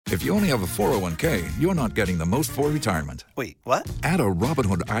If you only have a 401k, you're not getting the most for retirement. Wait, what? Add a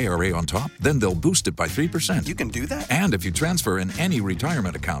Robinhood IRA on top, then they'll boost it by 3%. You can do that? And if you transfer in any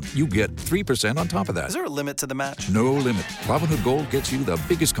retirement account, you get 3% on top of that. Is there a limit to the match? No limit. Robinhood Gold gets you the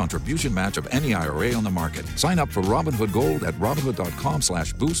biggest contribution match of any IRA on the market. Sign up for Robinhood Gold at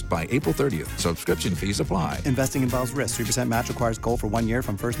Robinhood.com/boost by April 30th. Subscription fees apply. Investing involves risk. 3% match requires gold for 1 year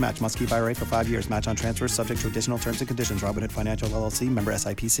from first match. Must keep IRA for 5 years. Match on transfers subject to additional terms and conditions. Robinhood Financial LLC, member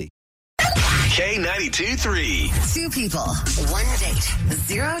SIPC. K92.3. Two people, one date,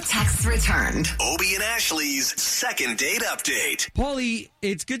 0 texts returned. Obie and Ashley's second date update. Paulie,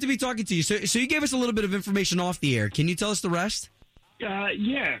 it's good to be talking to you. So you gave us a little bit of information off the air. Can you tell us the rest?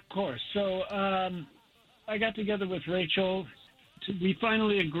 Yeah, of course. So I got together with Rachel. We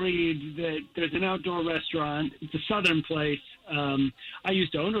finally agreed that there's an outdoor restaurant. It's a southern place. I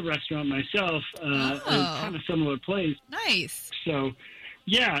used to own a restaurant myself, a kind of similar place. Nice. So,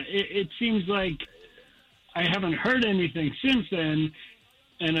 yeah, it seems like I haven't heard anything since then,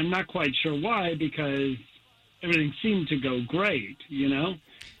 and I'm not quite sure why, because everything seemed to go great, you know?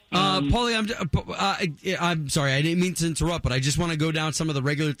 Paulie, I'm sorry, I didn't mean to interrupt, but I just want to go down some of the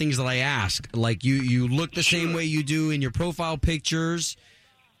regular things that I ask. Like, you look the same way you do in your profile pictures.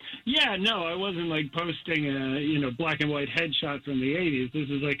 Yeah, no, I wasn't like posting a black and white headshot from the 80s. This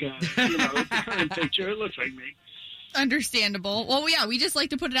is like a current picture. It looks like me. Understandable. Well, yeah, we just like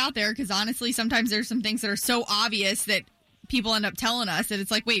to put it out there because honestly, sometimes there's some things that are so obvious that people end up telling us that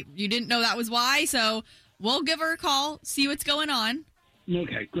it's like, wait, you didn't know that was why? So we'll give her a call, see what's going on.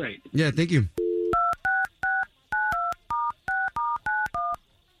 Okay, great. Yeah, thank you.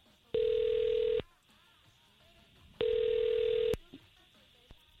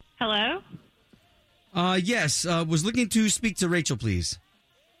 Hello? Yes, was looking to speak to Rachel, please.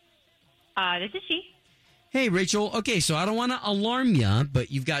 This is she. Hey, Rachel. Okay, so I don't want to alarm you, but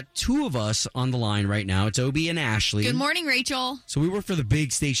you've got two of us on the line right now. It's Obie and Ashley. Good morning, Rachel. So we work for the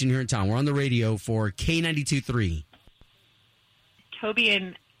big station here in town. We're on the radio for K92.3. Toby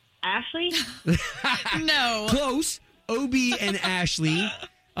and Ashley? No. Close. Obie and Ashley.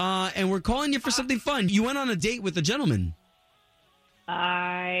 And we're calling you for something fun. You went on a date with a gentleman.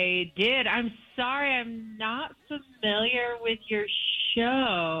 I did. I'm sorry. I'm not familiar with your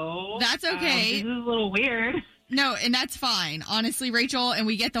show. That's okay. This is a little weird. No, and that's fine. Honestly, Rachel, and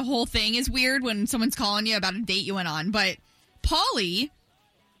we get the whole thing is weird when someone's calling you about a date you went on. But Paulie,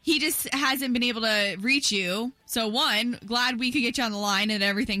 he just hasn't been able to reach you. So, one, glad we could get you on the line and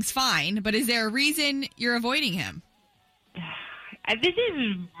everything's fine. But is there a reason you're avoiding him? This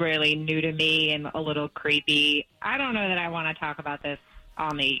is really new to me and a little creepy. I don't know that I want to talk about this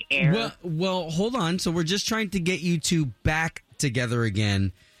on the air. Well, hold on. So we're just trying to get you two back together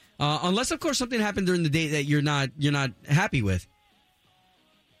again. Unless, of course, something happened during the date that you're not happy with.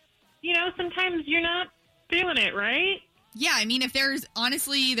 You know, sometimes you're not feeling it, right? Yeah, I mean, if there was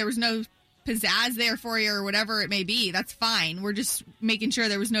no pizzazz there for you or whatever it may be, that's fine. We're just making sure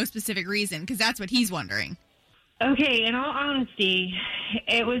there was no specific reason because that's what he's wondering. Okay, in all honesty,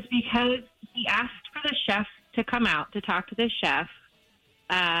 it was because he asked for the chef to come out to talk to the chef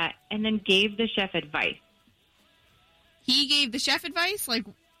and then gave the chef advice. He gave the chef advice? Like,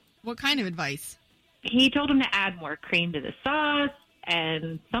 what kind of advice? He told him to add more cream to the sauce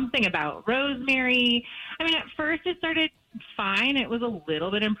and something about rosemary. I mean, at first it started fine. It was a little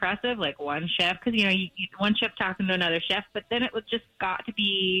bit impressive, like one chef, because, one chef talking to another chef, but then it just got to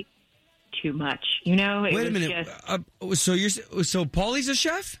be too much, Wait a minute. So Paulie's a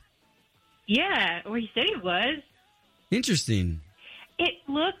chef? Yeah, or he said he was. Interesting. It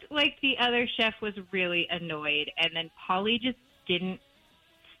looked like the other chef was really annoyed, and then Paulie just didn't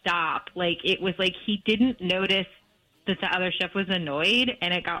stop. Like, it was like he didn't notice that the other chef was annoyed,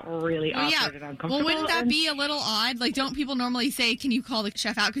 and it got really awkward and uncomfortable. Well, wouldn't that be a little odd? Like, don't people normally say, can you call the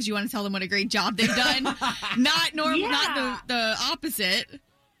chef out because you want to tell them what a great job they've done? Not the opposite.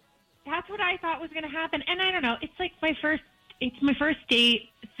 That's what I thought was going to happen. And I don't know. It's like my first date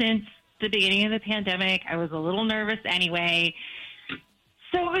since the beginning of the pandemic. I was a little nervous anyway.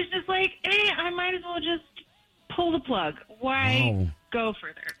 So it was just like, I might as well just pull the plug. Why go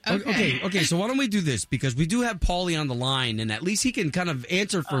further? Okay. So why don't we do this? Because we do have Paulie on the line, and at least he can kind of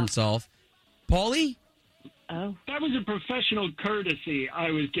answer for himself. Paulie? Oh. That was a professional courtesy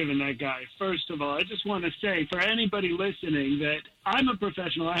I was giving that guy. First of all, I just want to say for anybody listening that I'm a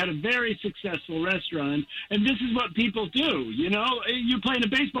professional. I had a very successful restaurant, and this is what people do. You're playing a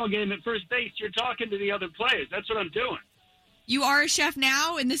baseball game at first base. You're talking to the other players. That's what I'm doing. You are a chef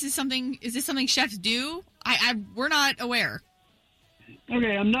now, and is this something chefs do? We're not aware.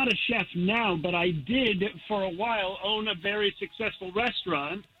 Okay, I'm not a chef now, but I did for a while own a very successful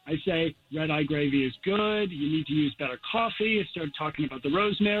restaurant. I say red eye gravy is good. You need to use better coffee. I start talking about the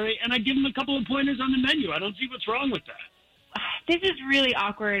rosemary, and I give them a couple of pointers on the menu. I don't see what's wrong with that. This is really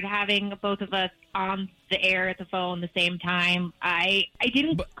awkward having both of us on the air at the phone the same time. I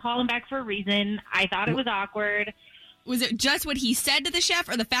didn't call him back for a reason. I thought it was awkward. Was it just what he said to the chef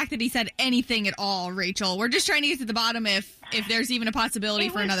or the fact that he said anything at all, Rachel? We're just trying to get to the bottom if there's even a possibility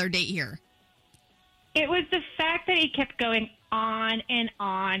for another date here. It was the fact that he kept going on and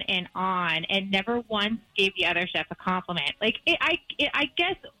on and on and never once gave the other chef a compliment. Like, I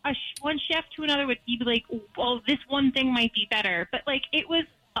guess one chef to another would be like, well, this one thing might be better. But, like, it was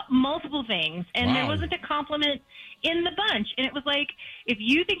multiple things, and there wasn't a compliment in the bunch. And it was like, if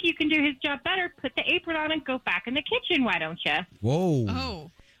you think you can do his job better, put the apron on and go back in the kitchen, why don't you? Whoa.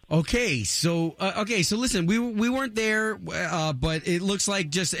 Oh. Okay, so listen, we weren't there, but it looks like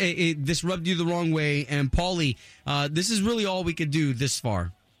just this rubbed you the wrong way. And Paulie, this is really all we could do this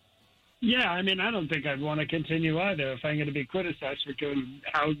far. Yeah, I mean, I don't think I'd want to continue either if I'm going to be criticized for giving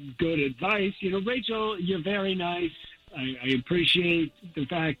out good advice. You know, Rachel, you're very nice. I appreciate the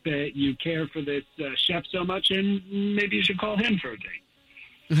fact that you care for this chef so much, and maybe you should call him for a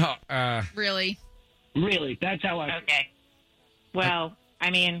date. Really? Really, that's how I feel. Okay. Well, I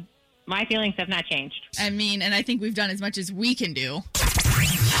mean, my feelings have not changed. I mean, and I think we've done as much as we can do.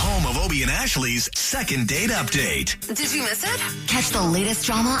 Home of Obie and Ashley's second date update. Did you miss it? Catch the latest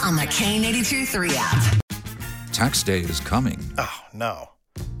drama on the K82-3 app. Tax day is coming. Oh, no.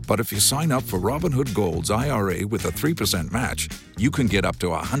 But if you sign up for Robinhood Gold's IRA with a 3% match, you can get up to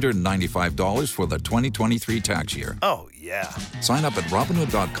 $195 for the 2023 tax year. Oh, yeah. Sign up at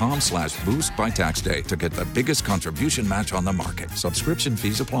Robinhood.com/boost by tax day to get the biggest contribution match on the market. Subscription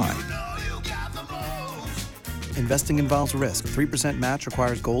fees apply. Investing involves risk. 3% match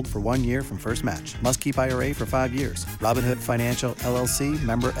requires gold for 1 year from first match. Must keep IRA for 5 years. Robinhood Financial, LLC,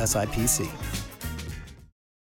 member SIPC.